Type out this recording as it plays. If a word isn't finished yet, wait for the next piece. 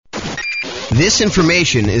This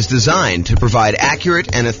information is designed to provide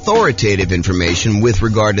accurate and authoritative information with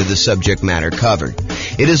regard to the subject matter covered.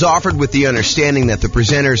 It is offered with the understanding that the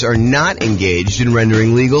presenters are not engaged in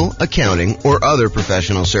rendering legal, accounting, or other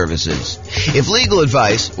professional services. If legal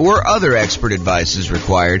advice or other expert advice is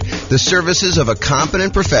required, the services of a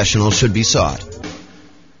competent professional should be sought.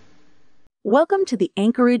 Welcome to the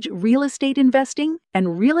Anchorage Real Estate Investing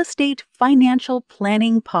and Real Estate Financial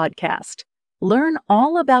Planning Podcast. Learn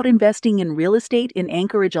all about investing in real estate in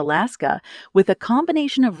Anchorage, Alaska, with a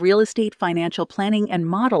combination of real estate financial planning and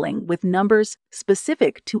modeling with numbers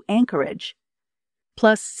specific to Anchorage.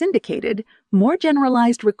 Plus syndicated, more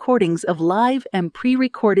generalized recordings of live and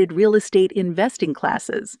pre-recorded real estate investing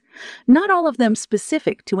classes, not all of them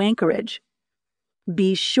specific to Anchorage.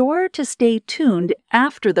 Be sure to stay tuned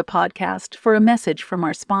after the podcast for a message from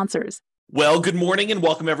our sponsors. Well, good morning and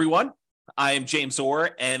welcome, everyone. I am James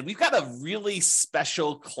Orr, and we've got a really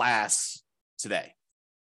special class today.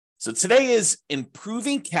 So today is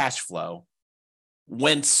improving cash flow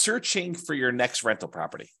when searching for your next rental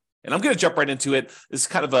property. And I'm going to jump right into it. This is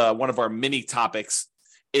kind of one of our mini topics.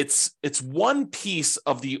 It's one piece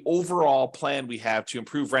of the overall plan we have to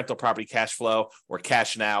improve rental property cash flow, or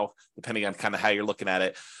cash now, depending on kind of how you're looking at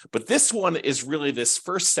it. But this one is really this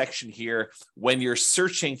first section here when you're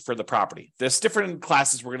searching for the property. There's different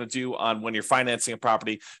classes we're going to do on when you're financing a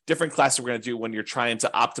property, different classes we're going to do when you're trying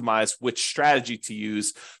to optimize which strategy to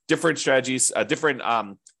use, different strategies, different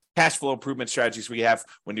cash flow improvement strategies we have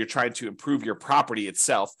when you're trying to improve your property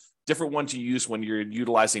itself. Different ones you use when you're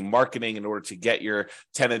utilizing marketing in order to get your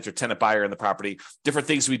tenant or tenant buyer in the property, different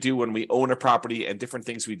things we do when we own a property, and different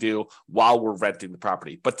things we do while we're renting the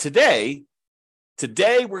property. But today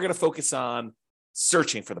we're going to focus on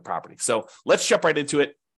searching for the property. So let's jump right into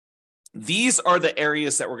it. These are the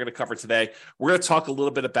areas that we're going to cover today. We're going to talk a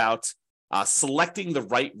little bit about selecting the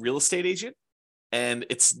right real estate agent. And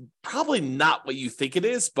it's probably not what you think it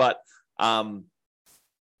is, but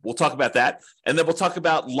we'll talk about that. And then we'll talk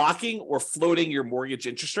about locking or floating your mortgage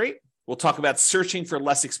interest rate. We'll talk about searching for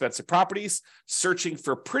less expensive properties, searching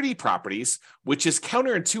for pretty properties, which is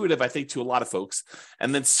counterintuitive, I think, to a lot of folks.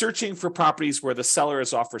 And then searching for properties where the seller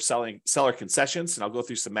is offering seller concessions. And I'll go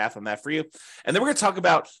through some math on that for you. And then we're going to talk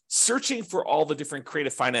about searching for all the different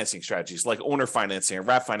creative financing strategies, like owner financing or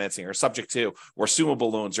wrap financing or subject to or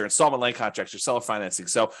assumable loans or installment land contracts or seller financing.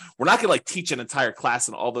 So we're not going to teach an entire class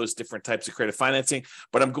on all those different types of creative financing,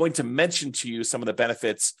 but I'm going to mention to you some of the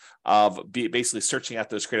benefits of basically searching out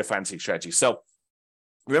those creative financing strategy. So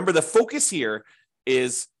remember, the focus here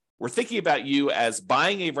is we're thinking about you as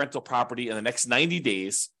buying a rental property in the next 90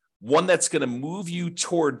 days, one that's going to move you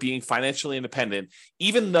toward being financially independent,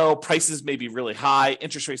 even though prices may be really high,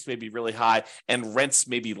 interest rates may be really high, and rents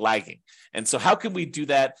may be lagging. And so how can we do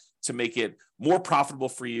that to make it more profitable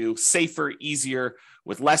for you, safer, easier,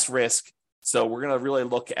 with less risk? So we're going to really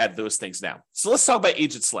look at those things now. So let's talk about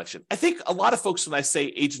agent selection. I think a lot of folks, when I say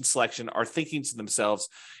agent selection, are thinking to themselves,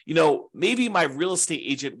 maybe my real estate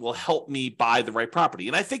agent will help me buy the right property.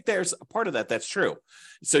 And I think there's a part of that that's true.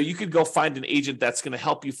 So you could go find an agent that's going to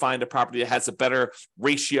help you find a property that has a better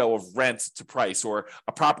ratio of rent to price, or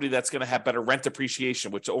a property that's going to have better rent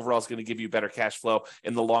appreciation, which overall is going to give you better cash flow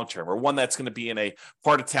in the long term, or one that's going to be in a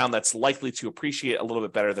part of town that's likely to appreciate a little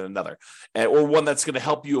bit better than another, or one that's going to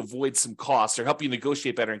help you avoid some costs or help you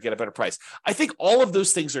negotiate better and get a better price. I think all of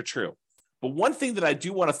those things are true. But one thing that I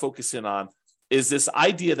do want to focus in on is this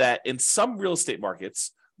idea that in some real estate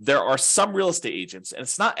markets, there are some real estate agents, and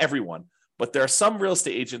it's not everyone, but there are some real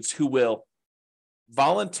estate agents who will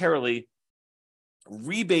voluntarily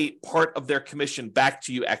rebate part of their commission back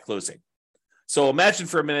to you at closing. So imagine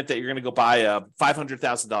for a minute that you're going to go buy a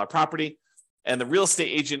 $500,000 property, and the real estate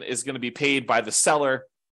agent is going to be paid by the seller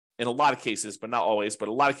in a lot of cases, but not always, but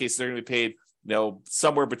a lot of cases they're going to be paid,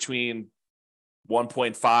 somewhere between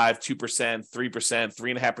 1.5%, 2%, 3%,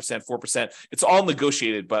 3.5%, 4%. It's all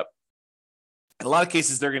negotiated, but in a lot of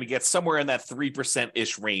cases, they're going to get somewhere in that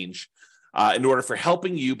 3%-ish range in order for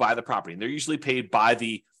helping you buy the property. And they're usually paid by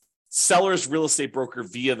the seller's real estate broker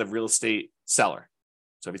via the real estate seller.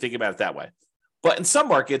 So if you think about it that way. But in some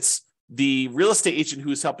markets, the real estate agent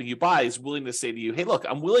who's helping you buy is willing to say to you, hey, look,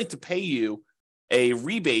 I'm willing to pay you a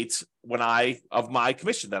rebate of my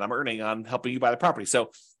commission that I'm earning on helping you buy the property.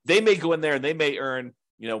 So they may go in there and they may earn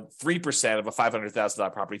 3% of a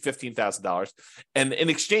 $500,000 property, $15,000. And in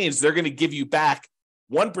exchange, they're going to give you back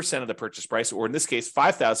 1% of the purchase price, or in this case,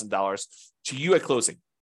 $5,000 to you at closing.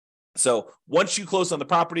 So once you close on the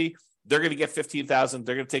property, they're going to get $15,000.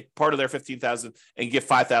 They're going to take part of their $15,000 and give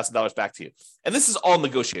 $5,000 back to you. And this is all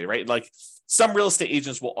negotiated, right? Like some real estate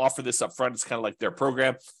agents will offer this up front. It's kind of like their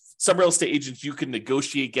program. Some real estate agents, you can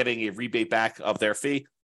negotiate getting a rebate back of their fee.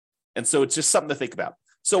 And so it's just something to think about.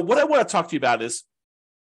 So what I want to talk to you about is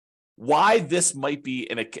why this might be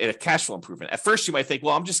in a cash flow improvement. At first, you might think,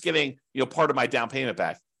 well, I'm just getting part of my down payment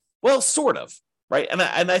back. Well, sort of, right? And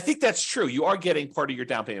I think that's true. You are getting part of your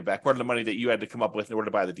down payment back, part of the money that you had to come up with in order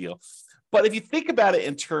to buy the deal. But if you think about it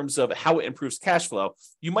in terms of how it improves cash flow,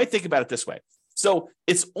 you might think about it this way. So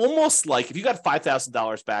it's almost like if you got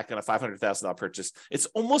 $5,000 back on a $500,000 purchase, it's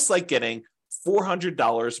almost like getting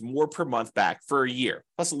 $400 more per month back for a year,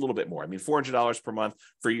 plus a little bit more. I mean, $400 per month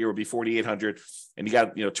for a year would be $4,800, and you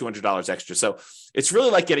got $200 extra. So it's really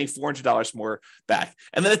like getting $400 more back.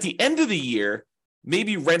 And then at the end of the year,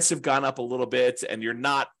 maybe rents have gone up a little bit, and you're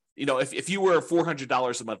not, if you were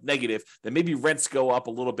 $400 a month negative, then maybe rents go up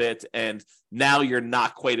a little bit, and now you're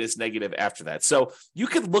not quite as negative after that. So you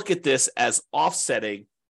could look at this as offsetting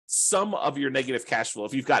some of your negative cash flow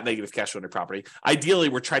if you've got negative cash flow on your property. Ideally,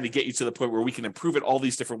 we're trying to get you to the point where we can improve it all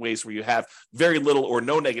these different ways where you have very little or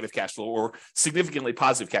no negative cash flow or significantly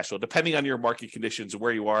positive cash flow, depending on your market conditions and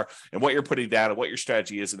where you are and what you're putting down and what your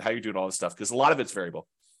strategy is and how you're doing all this stuff, because a lot of it's variable.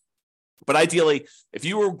 But ideally, if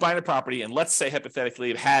you were buying a property and let's say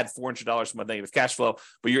hypothetically it had $400 a month negative cash flow,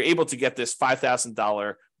 but you're able to get this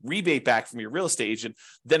 $5,000 rebate back from your real estate agent,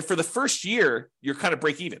 then for the first year, you're kind of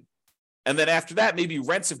break even. And then after that, maybe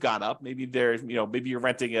rents have gone up. Maybe maybe you're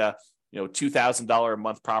renting a $2,000 a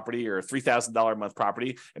month property or a $3,000 a month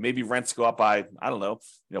property, and maybe rents go up by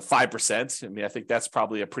 5%. I mean, I think that's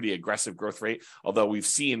probably a pretty aggressive growth rate, although we've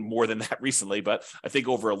seen more than that recently. But I think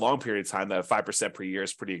over a long period of time, that 5% per year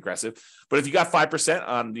is pretty aggressive. But if you got 5%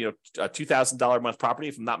 on a $2,000 a month property,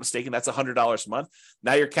 if I'm not mistaken, that's $100 a month.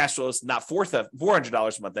 Now your cash flow is not $400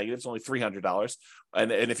 a month negative; it's only $300. And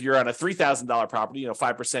if you're on a $3,000 property,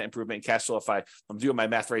 5% improvement in cash flow. If I'm doing my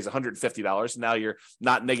math right, is $150. Now you're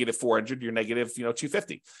not negative $400, you're negative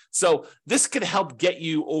 $250. So this could help get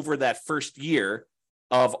you over that first year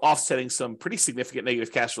of offsetting some pretty significant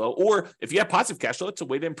negative cash flow. Or if you have positive cash flow, it's a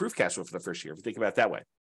way to improve cash flow for the first year, if you think about it that way.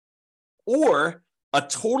 Or a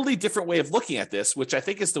totally different way of looking at this, which I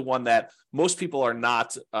think is the one that most people are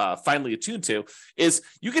not finally attuned to, is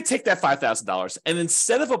you could take that $5,000 and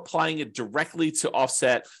instead of applying it directly to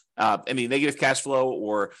offset any negative cash flow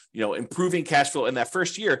or improving cash flow in that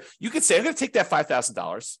first year, you could say, I'm going to take that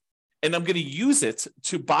 $5,000 and I'm going to use it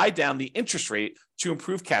to buy down the interest rate to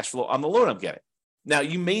improve cash flow on the loan I'm getting. Now,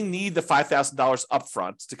 you may need the $5,000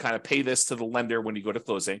 upfront to kind of pay this to the lender when you go to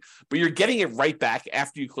closing, but you're getting it right back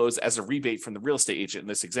after you close as a rebate from the real estate agent in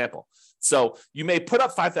this example. So you may put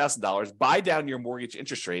up $5,000, buy down your mortgage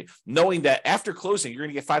interest rate, knowing that after closing, you're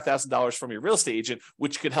going to get $5,000 from your real estate agent,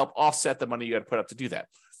 which could help offset the money you had to put up to do that.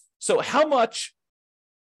 So how much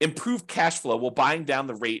improved cash flow will buying down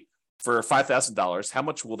the rate for $5,000, how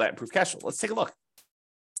much will that improve cash flow? Let's take a look.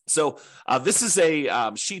 So this is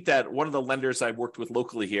a sheet that one of the lenders I've worked with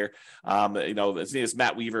locally here, his name is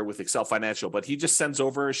Matt Weaver with Excel Financial, but he just sends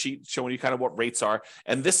over a sheet showing you kind of what rates are.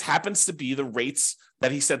 And this happens to be the rates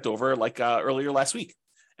that he sent over earlier last week.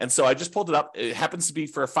 And so I just pulled it up. It happens to be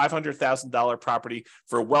for a $500,000 property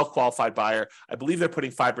for a well-qualified buyer. I believe they're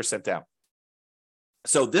putting 5% down.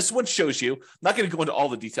 So this one shows you, I'm not going to go into all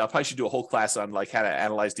the detail. I probably should do a whole class on how to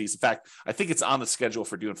analyze these. In fact, I think it's on the schedule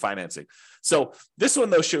for doing financing. So this one,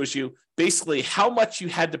 though, shows you basically how much you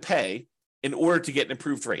had to pay in order to get an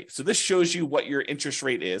improved rate. So this shows you what your interest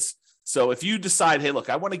rate is. So if you decide, hey, look,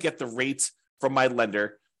 I want to get the rate from my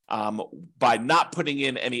lender by not putting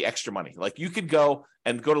in any extra money. Like you could go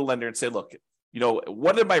to the lender and say, look,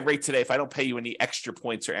 what is my rate today if I don't pay you any extra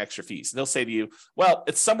points or extra fees? And they'll say to you, well,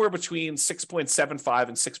 it's somewhere between 6.75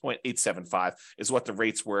 and 6.875 is what the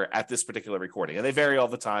rates were at this particular recording. And they vary all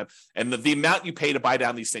the time. And the amount you pay to buy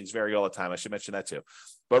down these things vary all the time. I should mention that too.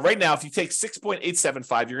 But right now, if you take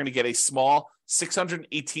 6.875, you're going to get a small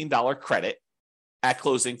 $618 credit at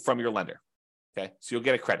closing from your lender. Okay, so you'll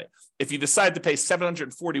get a credit. If you decide to pay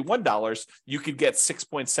 $741, you could get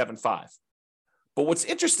 6.75. But what's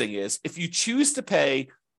interesting is if you choose to pay,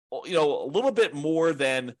 a little bit more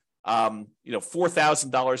than,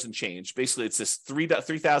 $4,000 and change, basically it's this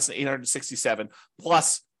 $3,867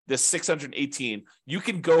 plus this $618, you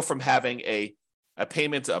can go from having a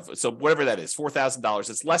payment of, so whatever that is, $4,000,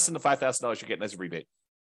 it's less than the $5,000 you're getting as a rebate.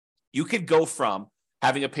 You could go from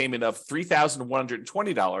having a payment of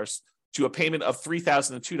 $3,120 to a payment of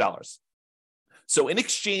 $3,002. So in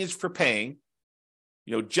exchange for paying,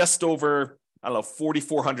 just over,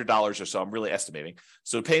 $4,400 or so, I'm really estimating.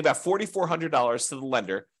 So paying about $4,400 to the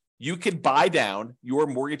lender, you can buy down your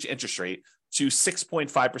mortgage interest rate to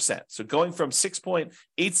 6.5%. So going from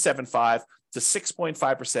 6.875 to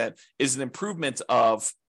 6.5% is an improvement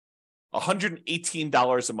of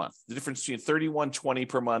 $118 a month, the difference between $3,120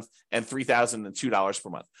 per month and $3,002 per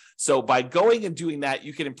month. So by going and doing that,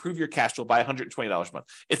 you can improve your cash flow by $120 a month.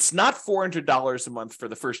 It's not $400 a month for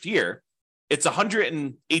the first year. It's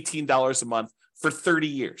 $118 a month for 30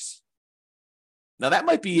 years. Now, that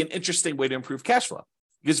might be an interesting way to improve cash flow.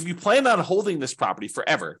 Because if you plan on holding this property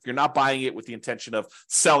forever, if you're not buying it with the intention of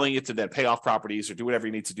selling it to then pay off properties or do whatever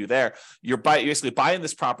you need to do there, you're basically buying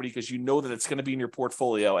this property because you know that it's going to be in your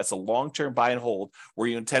portfolio as a long-term buy and hold where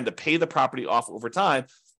you intend to pay the property off over time,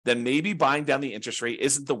 then maybe buying down the interest rate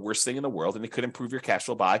isn't the worst thing in the world, and it could improve your cash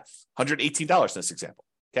flow by $118 in this example.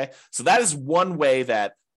 Okay, so that is one way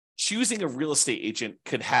that choosing a real estate agent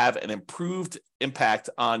could have an improved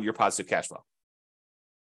impact on your positive cash flow.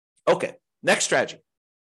 Okay, next strategy.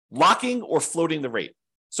 Locking or floating the rate.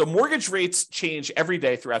 So mortgage rates change every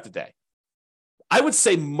day throughout the day. I would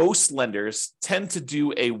say most lenders tend to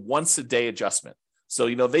do a once a day adjustment. So,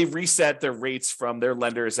 they reset their rates from their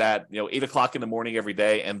lenders at, 8 o'clock in the morning every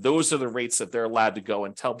day. And those are the rates that they're allowed to go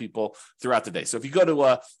and tell people throughout the day. So if you go to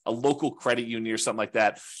a local credit union or something like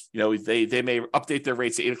that, they may update their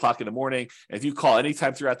rates at 8 o'clock in the morning. And if you call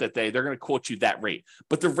anytime throughout that day, they're going to quote you that rate.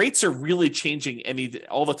 But the rates are really changing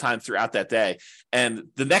all the time throughout that day. And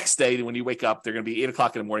the next day, when you wake up, they're going to be 8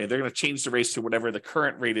 o'clock in the morning. They're going to change the rates to whatever the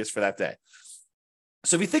current rate is for that day.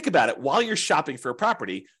 So if you think about it, while you're shopping for a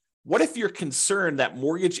property, what if you're concerned that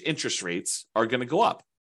mortgage interest rates are going to go up?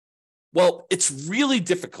 Well, it's really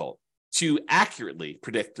difficult to accurately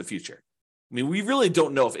predict the future. I mean, we really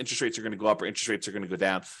don't know if interest rates are going to go up or interest rates are going to go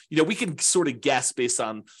down. We can sort of guess based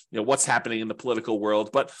on, what's happening in the political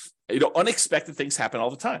world, but, unexpected things happen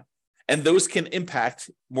all the time. And those can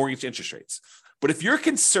impact mortgage interest rates. But if you're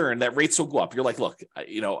concerned that rates will go up, you're like, look,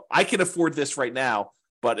 I can afford this right now,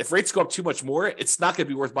 but if rates go up too much more, it's not going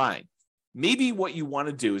to be worth buying. Maybe what you want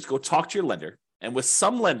to do is go talk to your lender. And with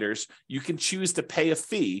some lenders, you can choose to pay a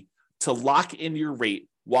fee to lock in your rate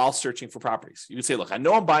while searching for properties. You can say, look, I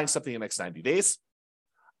know I'm buying something in the next 90 days.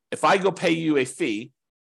 If I go pay you a fee,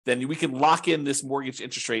 then we can lock in this mortgage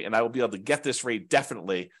interest rate and I will be able to get this rate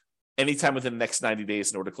definitely anytime within the next 90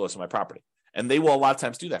 days in order to close on my property. And they will a lot of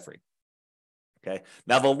times do that for you. Okay.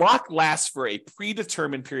 Now the lock lasts for a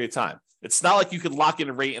predetermined period of time. It's not like you could lock in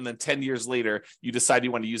a rate and then 10 years later, you decide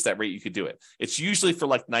you want to use that rate, you could do it. It's usually for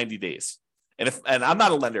like 90 days. And I'm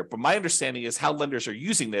not a lender, but my understanding is how lenders are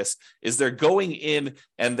using this is they're going in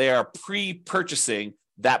and they are pre-purchasing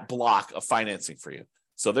that block of financing for you.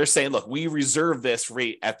 So they're saying, look, we reserve this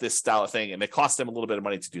rate at this style of thing, and it costs them a little bit of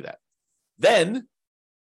money to do that. Then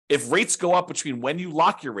if rates go up between when you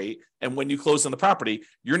lock your rate and when you close on the property,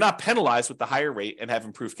 you're not penalized with the higher rate and have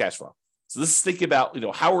improved cash flow. So this is thinking about,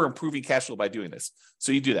 how we're improving cash flow by doing this.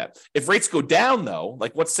 So you do that. If rates go down though,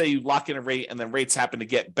 like let's say you lock in a rate and then rates happen to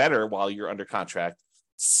get better while you're under contract,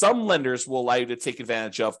 some lenders will allow you to take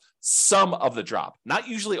advantage of some of the drop, not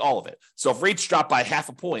usually all of it. So if rates drop by half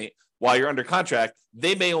a point while you're under contract,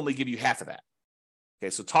 they may only give you half of that.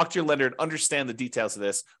 Okay, so talk to your lender and understand the details of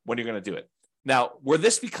this when you're going to do it. Now, where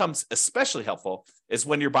this becomes especially helpful is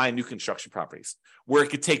when you're buying new construction properties, where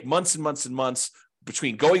it could take months and months and months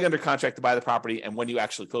between going under contract to buy the property and when you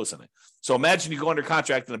actually close on it. So imagine you go under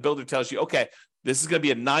contract and the builder tells you, okay, this is going to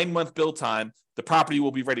be a 9-month build time. The property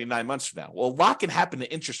will be ready 9 months from now. Well, a lot can happen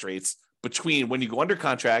to interest rates between when you go under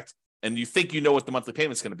contract and you think you know what the monthly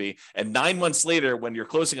payment is going to be, and 9 months later when you're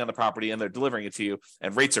closing on the property and they're delivering it to you,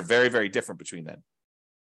 and rates are very, very different between then.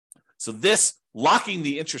 So this locking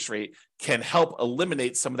the interest rate can help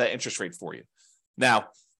eliminate some of that interest rate for you. Now,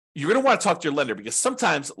 you're going to want to talk to your lender because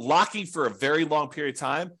sometimes locking for a very long period of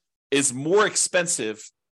time is more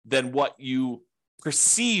expensive than what you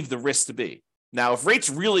perceive the risk to be. Now, if rates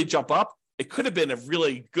really jump up, it could have been a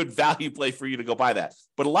really good value play for you to go buy that.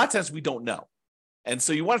 But a lot of times we don't know. And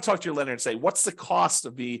so you want to talk to your lender and say, what's the cost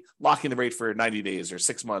of me locking the rate for 90 days or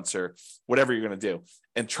 6 months or whatever you're going to do,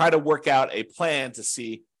 and try to work out a plan to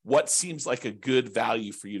see what seems like a good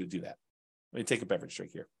value for you to do that. Let me take a beverage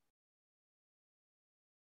drink here.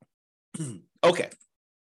 Okay.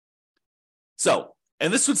 So,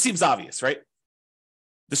 and this one seems obvious, right?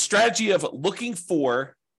 The strategy of looking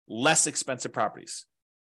for less expensive properties.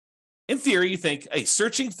 In theory, you think, hey,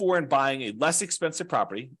 searching for and buying a less expensive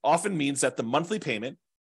property often means that the monthly payment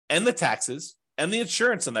and the taxes and the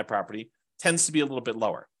insurance on that property tends to be a little bit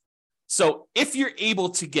lower. So if you're able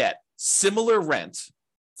to get similar rent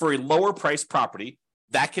for a lower priced property,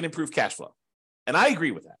 that can improve cash flow. And I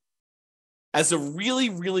agree with that. As a really,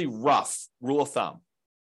 really rough rule of thumb,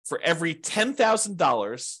 for every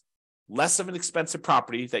 $10,000 less of an expensive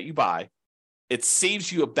property that you buy, it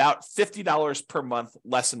saves you about $50 per month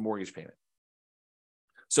less in mortgage payment.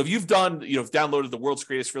 So if you've downloaded the world's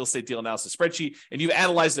greatest real estate deal analysis spreadsheet and you've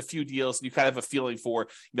analyzed a few deals and you kind of have a feeling for,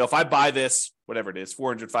 if I buy this, whatever it is,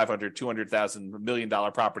 400, 500, 200,000, $1 million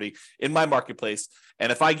property in my marketplace,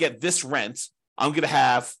 and if I get this rent, I'm going to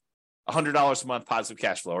have $100 a month positive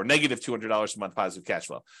cash flow or negative $200 a month positive cash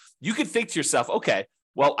flow. You could think to yourself, okay,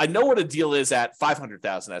 well, I know what a deal is at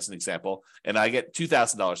 $500,000 as an example, and I get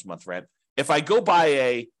 $2,000 a month rent. If I go buy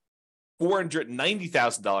a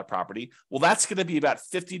 $490,000 property, well, that's going to be about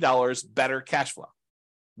 $50 better cash flow.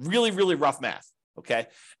 Really, really rough math. Okay.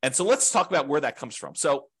 And so let's talk about where that comes from.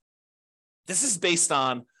 So this is based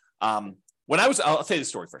on I'll tell you the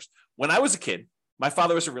story first. When I was a kid, my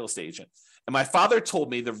father was a real estate agent. And my father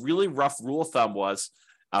told me the really rough rule of thumb was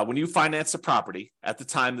when you finance a property, at the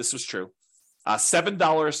time this was true,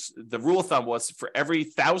 $7, the rule of thumb was for every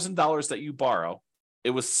 $1,000 that you borrow,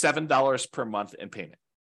 it was $7 per month in payment.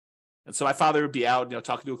 And so my father would be out,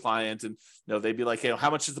 talking to a client, and they'd be like, how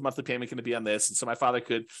much is the monthly payment going to be on this? And so my father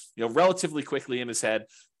could, relatively quickly in his head,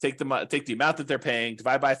 take the amount that they're paying,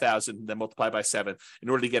 divide by 1,000, and then multiply by 7 in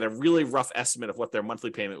order to get a really rough estimate of what their monthly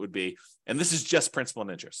payment would be. And this is just principal and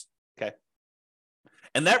interest. Okay.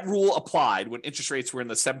 And that rule applied when interest rates were in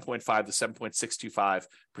the 7.5 to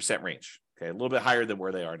 7.625% range. Okay. A little bit higher than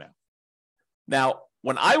where they are now. Now,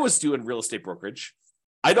 when I was doing real estate brokerage,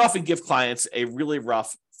 I'd often give clients a really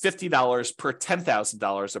rough $50 per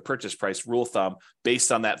 $10,000 of purchase price rule of thumb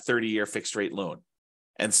based on that 30-year fixed rate loan.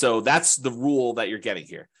 And so that's the rule that you're getting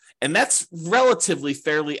here. And that's relatively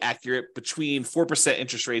fairly accurate between 4%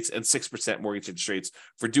 interest rates and 6% mortgage interest rates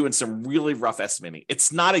for doing some really rough estimating.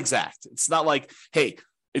 It's not exact. It's not like, hey,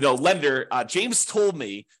 lender, James told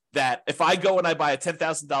me that if I go and I buy a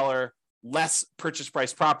 $10,000 less purchase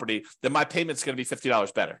price property, then my payment's going to be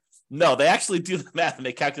 $50 better. No, they actually do the math and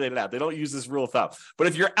they calculate it out. They don't use this rule of thumb. But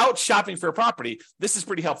if you're out shopping for a property, this is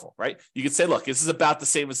pretty helpful, right? You can say, look, this is about the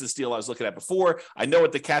same as this deal I was looking at before. I know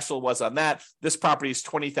what the cash flow was on that. This property is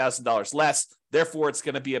 $20,000 less. Therefore, it's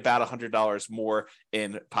going to be about $100 more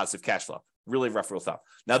in positive cash flow. Really rough rule of thumb.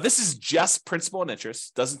 Now, this is just principal and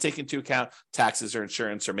interest. Doesn't take into account taxes or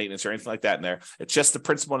insurance or maintenance or anything like that in there. It's just the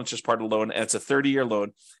principal and interest part of the loan, and it's a 30-year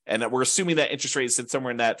loan. And we're assuming that interest rate is somewhere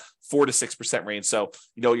in that 4 to 6% range. So,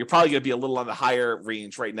 you're probably going to be a little on the higher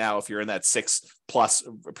range right now if you're in that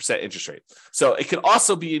 6+% interest rate. So it can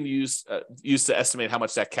also be used to estimate how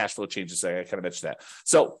much that cash flow changes. I kind of mentioned that.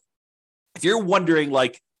 So if you're wondering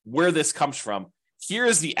where this comes from, here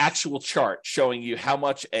is the actual chart showing you how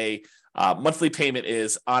much a monthly payment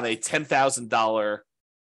is on a $10,000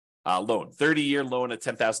 loan, 30-year loan at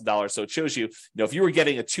 $10,000. So it shows you, if you were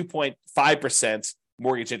getting a 2.5%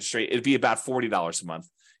 mortgage interest rate, it'd be about $40 a month.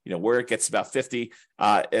 Where it gets about 50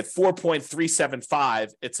 at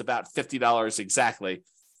 4.375, it's about $50 exactly.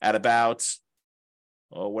 At about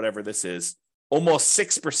whatever this is, almost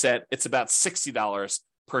 6%, it's about $60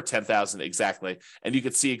 per 10,000 exactly. And you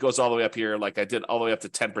can see it goes all the way up here, like I did, all the way up to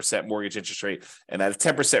 10% mortgage interest rate. And at a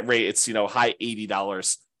 10% rate, it's, high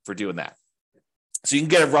 $80 for doing that. So you can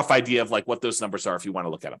get a rough idea of what those numbers are if you want to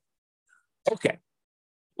look at them. Okay.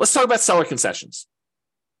 Let's talk about seller concessions.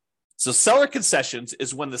 So seller concessions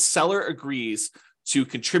is when the seller agrees to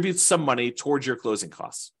contribute some money towards your closing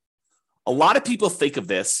costs. A lot of people think of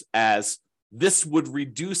this as this would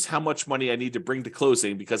reduce how much money I need to bring to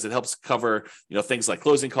closing because it helps cover, things like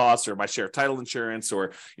closing costs or my share of title insurance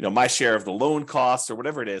or, my share of the loan costs or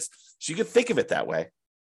whatever it is. So you can think of it that way.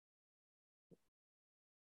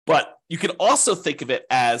 But you can also think of it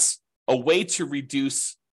as a way to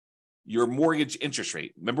reduce your mortgage interest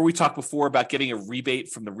rate. Remember we talked before about getting a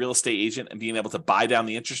rebate from the real estate agent and being able to buy down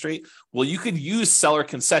the interest rate? Well, you could use seller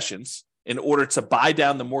concessions in order to buy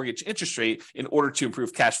down the mortgage interest rate in order to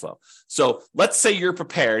improve cash flow. So let's say you're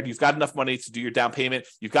prepared, you've got enough money to do your down payment,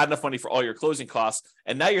 you've got enough money for all your closing costs,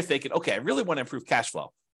 and now you're thinking, okay, I really want to improve cash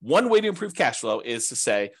flow. One way to improve cash flow is to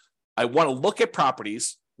say, I want to look at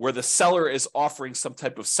properties where the seller is offering some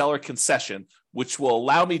type of seller concession, which will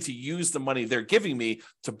allow me to use the money they're giving me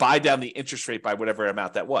to buy down the interest rate by whatever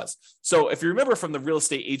amount that was. So if you remember from the real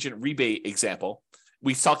estate agent rebate example,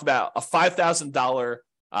 we talked about a $5,000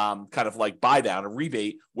 kind of buy down, a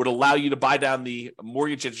rebate would allow you to buy down the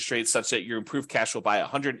mortgage interest rate such that your improved cash flow by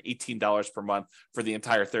 $118 per month for the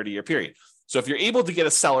entire 30-year period. So if you're able to get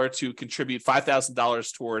a seller to contribute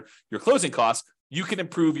 $5,000 toward your closing costs, you can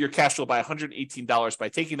improve your cash flow by $118 by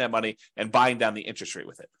taking that money and buying down the interest rate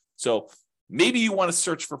with it. So maybe you want to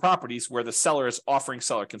search for properties where the seller is offering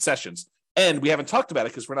seller concessions. And we haven't talked about it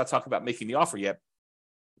because we're not talking about making the offer yet.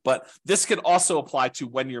 But this can also apply to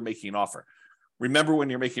when you're making an offer. remember when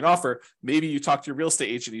you're making an offer, maybe you talk to your real estate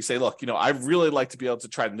agent and you say, look, I'd really like to be able to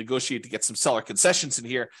try to negotiate to get some seller concessions in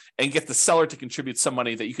here and get the seller to contribute some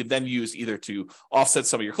money that you could then use either to offset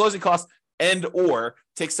some of your closing costs and or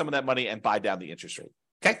take some of that money and buy down the interest rate.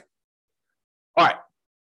 Okay. All right.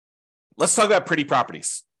 Let's talk about pretty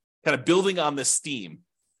properties, kind of building on this theme.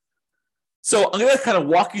 So I'm going to kind of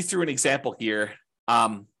walk you through an example here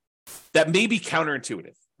that may be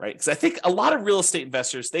counterintuitive, right? Because I think a lot of real estate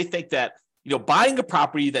investors, they think that, buying a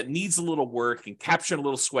property that needs a little work and capturing a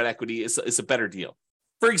little sweat equity is a better deal.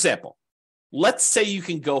 For example, let's say you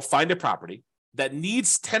can go find a property that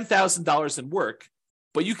needs $10,000 in work,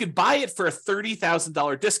 but you could buy it for a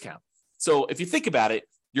 $30,000 discount. So if you think about it,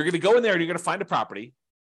 you're going to go in there and you're going to find a property.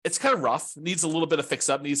 It's kind of rough, needs a little bit of fix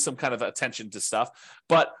up, needs some kind of attention to stuff.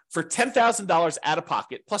 But for $10,000 out of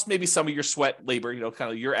pocket, plus maybe some of your sweat labor,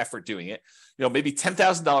 kind of your effort doing it, maybe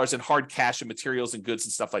 $10,000 in hard cash and materials and goods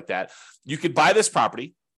and stuff like that, you could buy this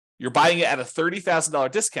property. You're buying it at a $30,000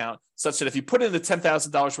 discount, such that if you put in the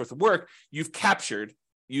 $10,000 worth of work, you've captured,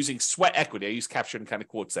 using sweat equity, I use captured in kind of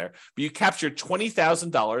quotes there, but you captured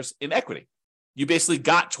 $20,000 in equity. You basically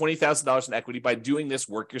got $20,000 in equity by doing this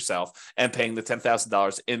work yourself and paying the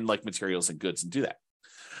 $10,000 in like materials and goods and do that.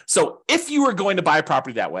 So if you were going to buy a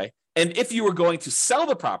property that way, and if you were going to sell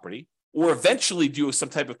the property or eventually do some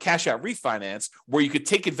type of cash out refinance where you could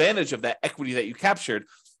take advantage of that equity that you captured,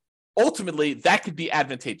 ultimately that could be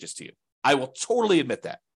advantageous to you. I will totally admit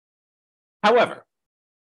that. However,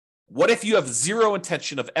 what if you have zero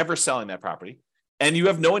intention of ever selling that property? And you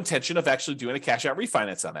have no intention of actually doing a cash out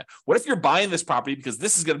refinance on that? What if you're buying this property because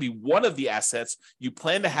this is going to be one of the assets you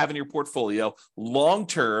plan to have in your portfolio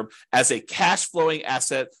long-term as a cash flowing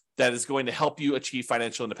asset that is going to help you achieve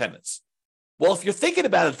financial independence? Well, if you're thinking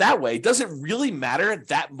about it that way, does it really matter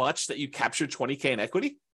that much that you captured $20K in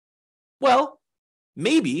equity? Well,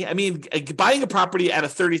 maybe. I mean, buying a property at a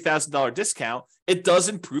 $30,000 discount, it does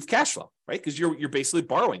improve cash flow, right? Because you're basically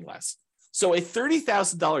borrowing less. So a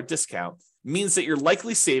 $30,000 discount means that you're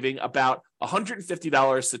likely saving about $150 to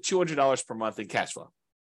 $200 per month in cash flow.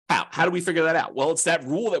 How do we figure that out? Well, it's that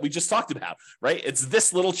rule that we just talked about, right? It's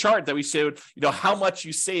this little chart that we showed, how much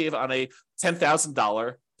you save on a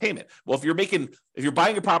 $10,000 payment. Well, if you're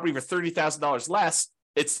buying a property for $30,000 less,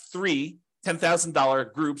 it's three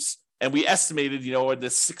 $10,000 groups. And we estimated, in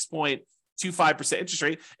this 6.25% interest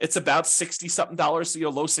rate, it's about $60-something,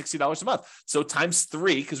 low $60 a month. So times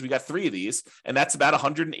three, because we got three of these, and that's about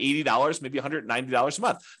 $180, maybe $190 a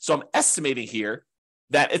month. So I'm estimating here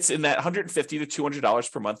that it's in that $150 to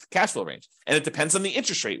 $200 per month cash flow range. And it depends on the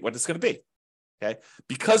interest rate, what it's going to be, okay?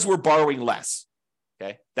 Because we're borrowing less,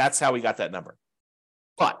 okay? That's how we got that number.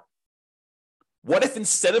 But what if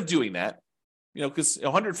instead of doing that, because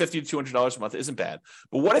 $150 to $200 a month isn't bad.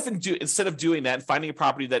 But what if instead of doing that and finding a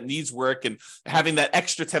property that needs work and having that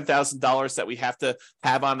extra $10,000 that we have to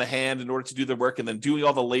have on the hand in order to do the work and then doing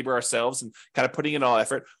all the labor ourselves and kind of putting in all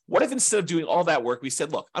effort, what if instead of doing all that work, we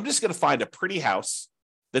said, look, I'm just going to find a pretty house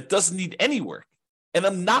that doesn't need any work. And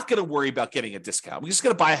I'm not going to worry about getting a discount. I'm just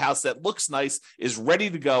going to buy a house that looks nice, is ready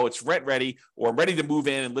to go, it's rent ready, or I'm ready to move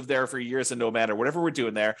in and live there for years and no matter, whatever we're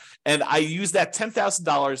doing there. And I use that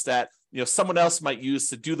 $10,000 that someone else might use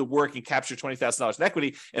to do the work and capture $20,000 in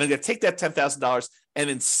equity. And I'm going to take that $10,000 and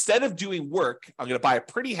instead of doing work, I'm going to buy a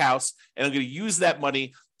pretty house and I'm going to use that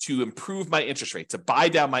money to improve my interest rate, to buy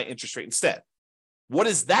down my interest rate instead. What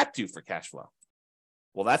does that do for cash flow?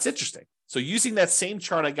 Well, that's interesting. So using that same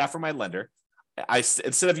chart I got from my lender,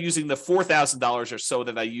 instead of using the $4,000 or so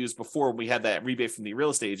that I used before we had that rebate from the real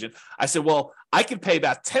estate agent, I said, well, I can pay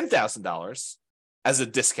about $10,000 as a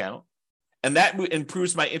discount. And that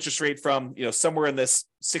improves my interest rate from, somewhere in this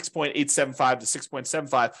 6.875 to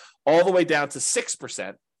 6.75 all the way down to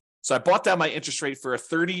 6%. So I bought down my interest rate for a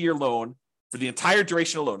 30-year loan for the entire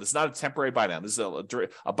duration of the loan. It's not a temporary buy down. This is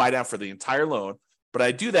a buy down for the entire loan. But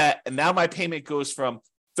I do that, and now my payment goes from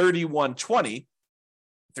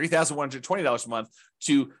 $3,120 a month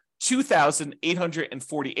to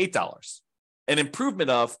 $2,848, an improvement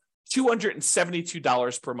of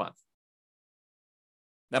 $272 per month.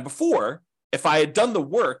 Now, before, if I had done the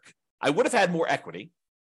work, I would have had more equity.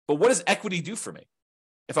 But what does equity do for me?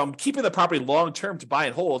 If I'm keeping the property long-term to buy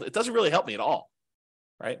and hold, it doesn't really help me at all,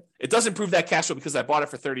 right? It does improve that cash flow because I bought it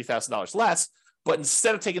for $30,000 less. But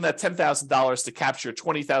instead of taking that $10,000 to capture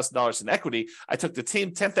 $20,000 in equity, I took the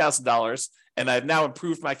 $10,000 and I've now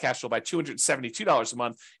improved my cash flow by $272 a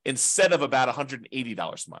month instead of about $180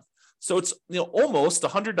 a month. So it's almost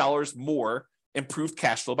 $100 more improved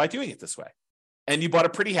cash flow by doing it this way. And you bought a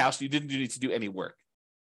pretty house, you didn't need to do any work.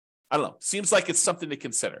 I don't know. Seems like it's something to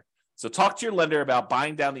consider. So talk to your lender about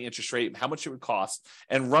buying down the interest rate and how much it would cost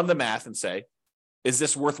and run the math and say, Is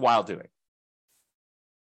this worthwhile doing?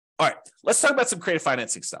 All right, let's talk about some creative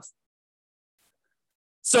financing stuff.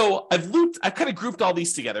 So I've kind of grouped all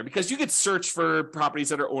these together because you could search for properties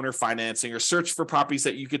that are owner financing, or search for properties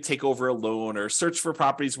that you could take over a loan, or search for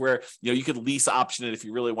properties where you could lease option it if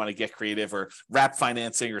you really want to get creative, or wrap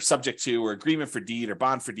financing, or subject to, or agreement for deed, or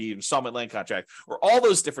bond for deed, installment land contract, or all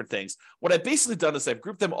those different things. What I've basically done is I've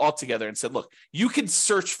grouped them all together and said, look, you can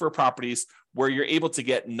search for properties where you're able to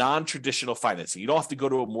get non-traditional financing. You don't have to go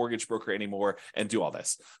to a mortgage broker anymore and do all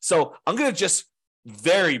this. So I'm going to just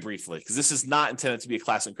very briefly, because this is not intended to be a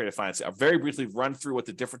class in creative financing, I'll very briefly run through what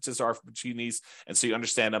the differences are between these, and so you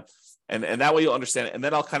understand them, and that way you'll understand it. And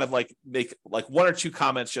then I'll kind of like make like one or two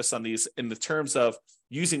comments just on these in the terms of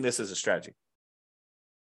using this as a strategy.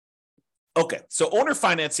 Okay, so owner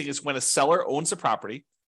financing is when a seller owns a property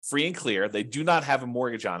free and clear, they do not have a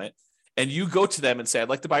mortgage on it, and you go to them and say, I'd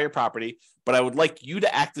like to buy your property, but I would like you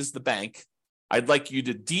to act as the bank. I'd like you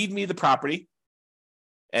to deed me the property,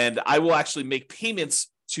 and I will actually make payments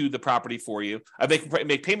to the property for you. I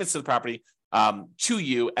make payments to the property to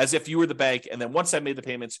you as if you were the bank. And then once I made the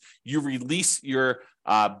payments, you release your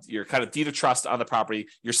kind of deed of trust on the property,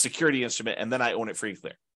 your security instrument, and then I own it free and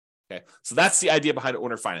clear. Okay, so that's the idea behind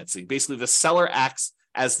owner financing. Basically, the seller acts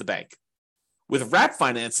as the bank. With wrap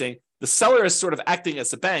financing, the seller is sort of acting as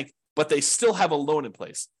the bank, but they still have a loan in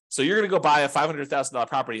place. So you're going to go buy a $500,000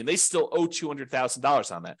 property and they still owe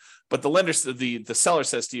 $200,000 on that. But the lender, the seller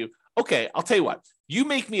says to you, okay, I'll tell you what, you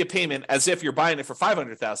make me a payment as if you're buying it for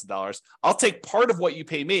 $500,000. I'll take part of what you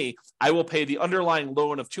pay me. I will pay the underlying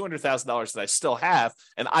loan of $200,000 that I still have,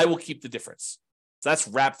 and I will keep the difference. So that's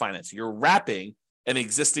wrap financing. You're wrapping an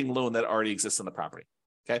existing loan that already exists on the property.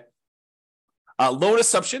 Okay. Loan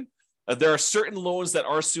assumption. There are certain loans that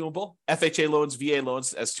are assumable, FHA loans, VA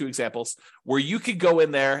loans, as two examples, where you could go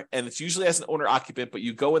in there, and it's usually as an owner occupant, but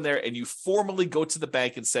you go in there and you formally go to the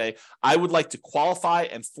bank and say, I would like to qualify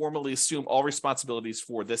and formally assume all responsibilities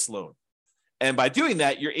for this loan. And by doing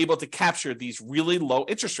that, you're able to capture these really low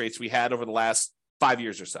interest rates we had over the last 5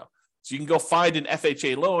 years or so. So you can go find an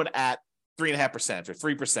FHA loan at 3.5% or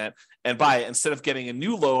 3% and buy it instead of getting a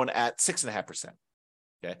new loan at 6.5%.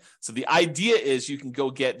 Okay, so the idea is you can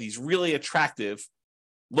go get these really attractive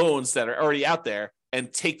loans that are already out there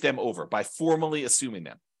and take them over by formally assuming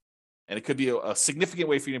them. And it could be a significant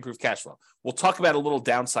way for you to improve cash flow. We'll talk about a little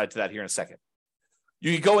downside to that here in a second.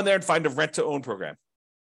 You can go in there and find a rent-to-own program.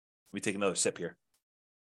 Let me take another sip here.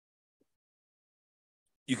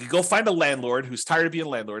 You could go find a landlord who's tired of being a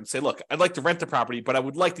landlord and say, look, I'd like to rent the property, but I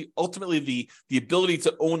would like ultimately the ability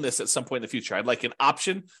to own this at some point in the future. I'd like an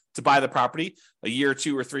option to buy the property a year or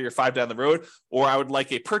 2 or 3 or 5 down the road, or I would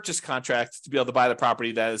like a purchase contract to be able to buy the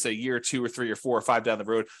property that is a year or 2 or 3 or 4 or 5 down the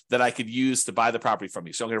road that I could use to buy the property from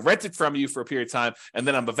you. So I'm going to rent it from you for a period of time, and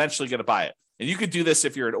then I'm eventually going to buy it. And you could do this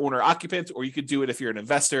if you're an owner occupant, or you could do it if you're an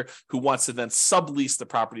investor who wants to then sublease the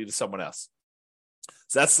property to someone else.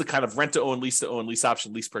 So that's the kind of rent-to-own, lease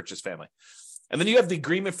option, lease purchase family. And then you have the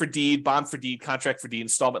agreement for deed, bond for deed, contract for deed,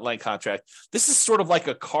 installment land contract. This is sort of like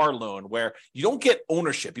a car loan where you don't get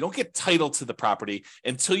ownership. You don't get title to the property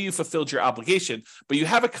until you fulfilled your obligation, but you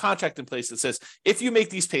have a contract in place that says, if you make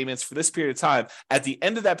these payments for this period of time, at the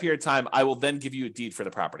end of that period of time, I will then give you a deed for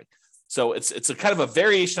the property. So it's a kind of a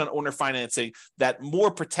variation on owner financing that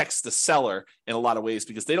more protects the seller in a lot of ways,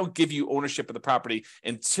 because they don't give you ownership of the property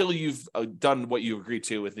until you've done what you agreed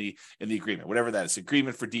to in the agreement, whatever that is,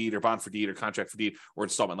 agreement for deed or bond for deed or contract for deed or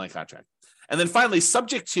installment land contract. And then finally,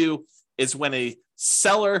 subject to is when a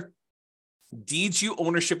seller deeds you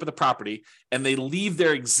ownership of the property and they leave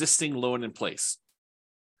their existing loan in place.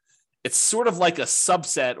 It's sort of like a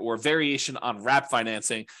subset or variation on wrap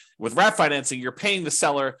financing. With wrap financing, you're paying the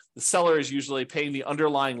seller. The seller is usually paying the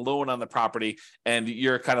underlying loan on the property, and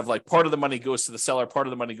you're kind of like part of the money goes to the seller, part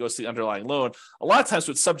of the money goes to the underlying loan. A lot of times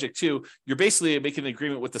with subject to, you're basically making an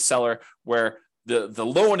agreement with the seller where the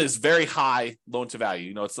loan is very high loan to value.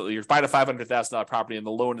 You know, it's you're buying a $500,000 property and the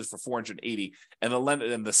loan is for $480,000, and the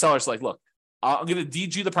lender and the seller's like, look, I'm going to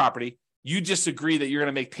deed you the property. You just agree that you're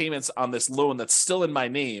going to make payments on this loan that's still in my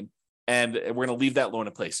name, and we're going to leave that loan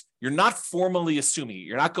in place. You're not formally assuming it.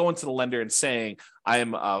 You're not going to the lender and saying, I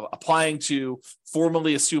am applying to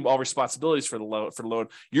formally assume all responsibilities for the loan.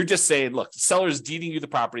 You're just saying, look, the seller is deeding you the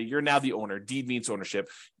property. You're now the owner. Deed means ownership.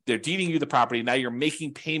 They're deeding you the property. Now you're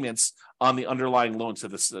making payments on the underlying loan to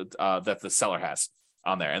this that the seller has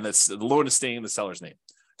on there. And the loan is staying in the seller's name.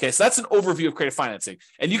 Okay, so that's an overview of creative financing.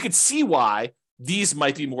 And you can see why these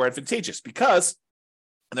might be more advantageous because,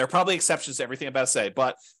 and there are probably exceptions to everything I'm about to say,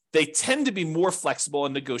 but they tend to be more flexible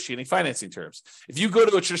in negotiating financing terms. If you go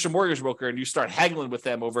to a traditional mortgage broker and you start haggling with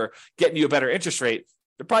them over getting you a better interest rate,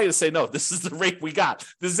 They're probably going to say, no, this is the rate we got.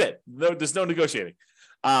 This is it. No, there's no negotiating.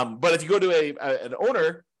 But if you go to an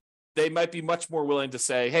owner, they might be much more willing to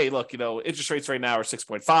say, hey, look, interest rates right now are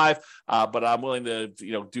 6.5, but I'm willing to,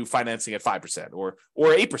 do financing at 5% or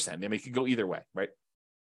 8%. I mean, it could go either way, right?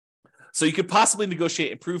 So you could possibly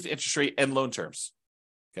negotiate improved interest rate and loan terms.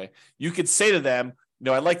 Okay. You could say to them,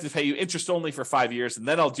 I'd like to pay you interest only for 5 years, and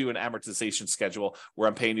then I'll do an amortization schedule where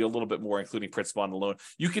I'm paying you a little bit more, including principal on the loan.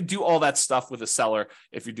 You could do all that stuff with a seller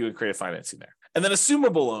if you're doing creative financing there. And then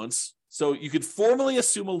assumable loans. So you could formally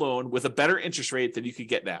assume a loan with a better interest rate than you could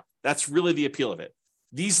get now. That's really the appeal of it.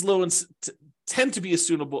 These loans tend to be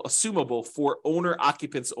assumable for owner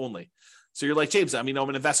occupants only. So you're like, James, I'm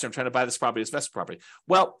an investor. I'm trying to buy this property as investment property.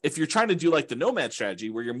 Well, if you're trying to do like the nomad strategy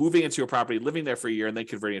where you're moving into a property, living there for a year and then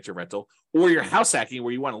converting it to rental, or you're house hacking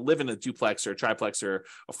where you want to live in a duplex or a triplex or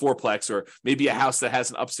a fourplex, or maybe a house that has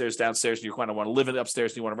an upstairs, downstairs, and you kind of want to live in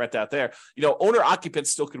upstairs and you want to rent out there, owner occupants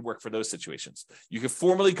still could work for those situations. You could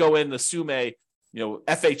formally go in and assume a,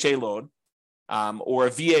 FHA loan, or a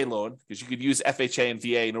VA loan, because you could use FHA and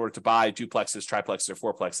VA in order to buy duplexes, triplexes, or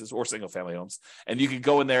fourplexes, or single family homes. And you could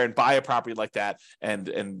go in there and buy a property like that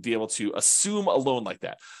and be able to assume a loan like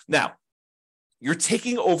that. Now, you're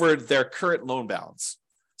taking over their current loan balance.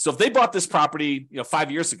 So if they bought this property,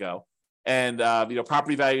 5 years ago, and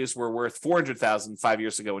property values were worth $400,000 5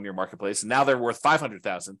 years ago in your marketplace, and now they're worth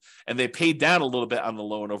 $500,000, and they paid down a little bit on the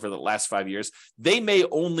loan over the last 5 years, they may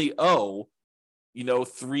only owe,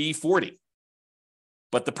 $340.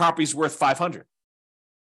 But the property's worth $500.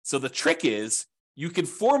 So the trick is you can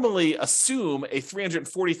formally assume a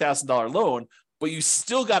 $340,000 loan, but you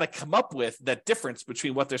still got to come up with that difference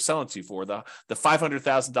between what they're selling to you for, the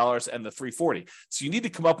 $500,000 and the $340. So you need to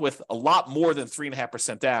come up with a lot more than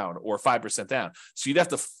 3.5% down or 5% down. So you have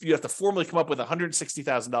to formally come up with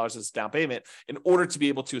 $160,000 as down payment in order to be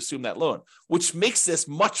able to assume that loan, which makes this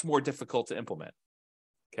much more difficult to implement.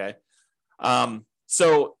 Okay.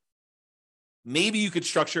 So maybe you could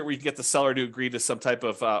structure it where you can get the seller to agree to some type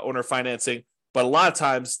of owner financing, but a lot of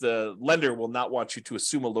times the lender will not want you to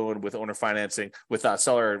assume a loan with owner financing with a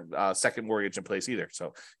seller second mortgage in place either.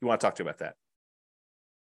 So you want to talk to about that.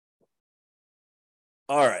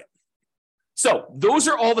 All right. So those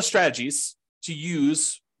are all the strategies to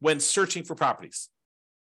use when searching for properties.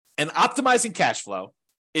 And optimizing cash flow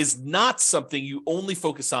is not something you only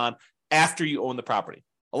focus on after you own the property.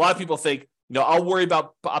 A lot of people think, I'll worry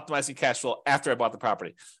about optimizing cash flow after I bought the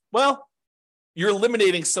property. Well, you're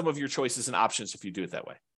eliminating some of your choices and options if you do it that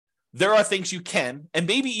way. There are things you can and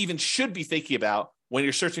maybe even should be thinking about when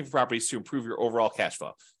you're searching for properties to improve your overall cash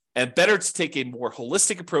flow. And better to take a more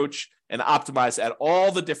holistic approach and optimize at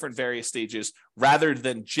all the different various stages rather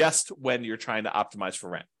than just when you're trying to optimize for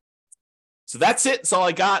rent. So that's it. That's all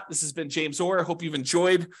I got. This has been James Orr. I hope you've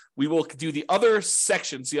enjoyed. We will do the other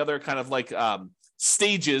sections, the other kind of like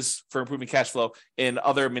stages for improving cash flow in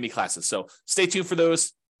other mini classes. So stay tuned for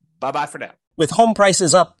those. Bye-bye for now. With home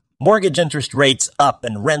prices up, mortgage interest rates up,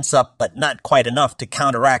 and rents up, but not quite enough to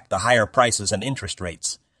counteract the higher prices and interest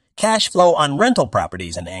rates, cash flow on rental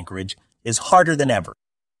properties in Anchorage is harder than ever.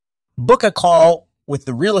 Book a call with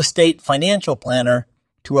the Real Estate Financial Planner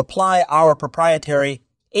to apply our proprietary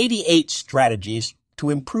 88 strategies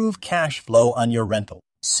to improve cash flow on your rental.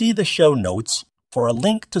 See the show notes for a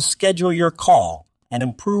link to schedule your call and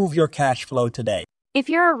improve your cash flow today. If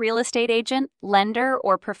you're a real estate agent, lender,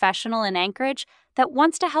 or professional in Anchorage that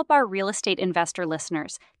wants to help our real estate investor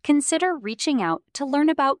listeners, consider reaching out to learn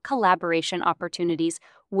about collaboration opportunities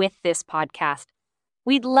with this podcast.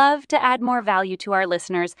 We'd love to add more value to our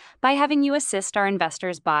listeners by having you assist our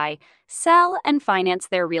investors buy, sell, and finance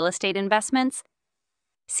their real estate investments.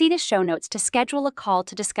 See the show notes to schedule a call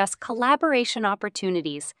to discuss collaboration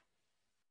opportunities.